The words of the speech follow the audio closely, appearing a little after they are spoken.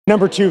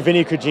Number 2,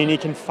 Vinnie Cugini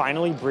can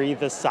finally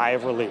breathe a sigh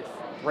of relief,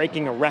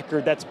 breaking a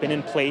record that's been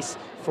in place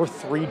for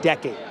 3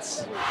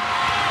 decades.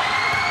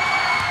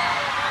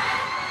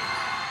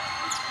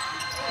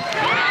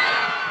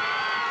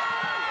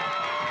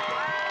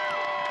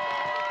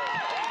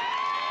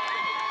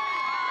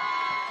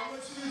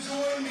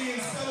 Join me in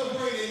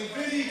celebrating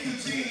Vinnie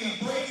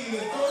Cugini breaking the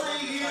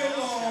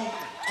 30-year-long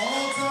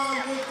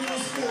all-time WPIAL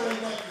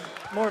scoring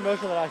record. More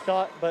emotional than I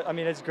thought, but I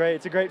mean, it's great.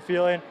 It's a great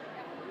feeling.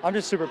 I'm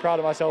just super proud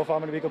of myself, I'm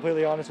going to be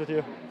completely honest with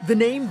you. The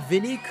name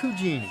Vinnie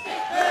Cugini,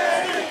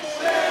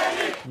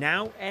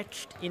 now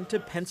etched into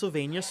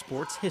Pennsylvania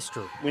sports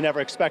history. We never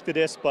expected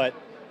this, but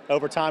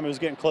over time it was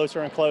getting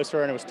closer and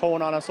closer, and it was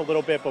tolling on us a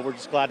little bit, but we're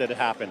just glad that it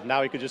happened.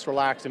 Now he could just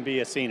relax and be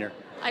a senior.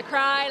 I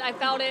cried, I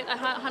felt it, I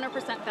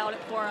 100% felt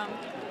it for him.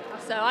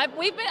 So I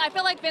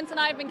feel like Vince and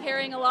I have been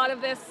carrying a lot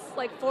of this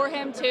for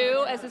him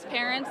too, as his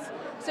parents.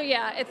 So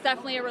yeah, it's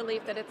definitely a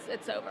relief that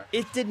it's over.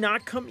 It did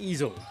not come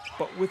easily,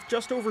 but with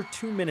just over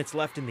 2 minutes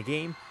left in the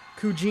game,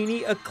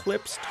 Cugini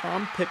eclipsed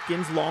Tom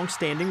Pipkins'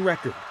 long-standing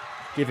record,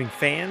 giving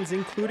fans,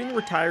 including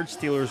retired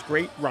Steelers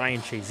great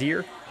Ryan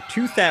Shazier,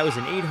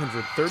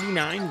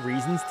 2,839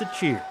 reasons to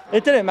cheer.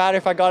 It didn't matter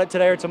if I got it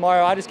today or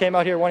tomorrow. I just came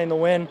out here wanting to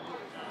win.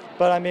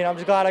 But I mean, I'm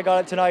just glad I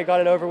got it tonight,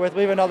 got it over with.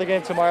 We have another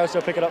game tomorrow, so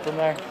pick it up from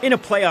there. In a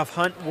playoff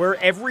hunt where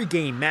every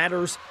game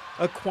matters,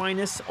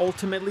 Aquinas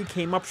ultimately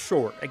came up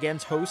short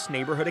against host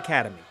Neighborhood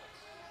Academy.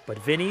 But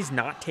Vinnie's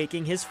not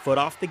taking his foot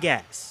off the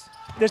gas.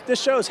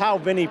 This shows how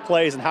Vinnie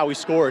plays and how he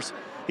scores.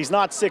 He's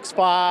not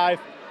 6'5".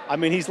 I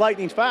mean, he's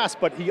lightning fast,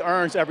 but he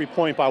earns every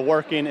point by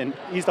working, and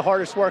he's the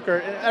hardest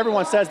worker.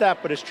 Everyone says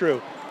that, but it's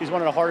true. He's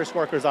one of the hardest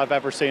workers I've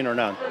ever seen or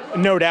known.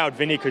 No doubt,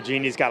 Vinnie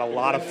Cugini's got a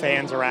lot of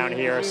fans around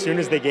here. As soon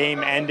as the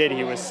game ended,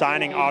 he was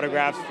signing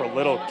autographs for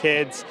little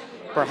kids.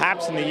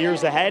 Perhaps in the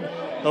years ahead,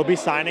 he'll be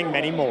signing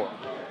many more.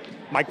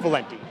 Mike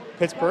Valenti,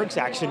 Pittsburgh's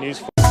Action News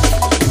 4.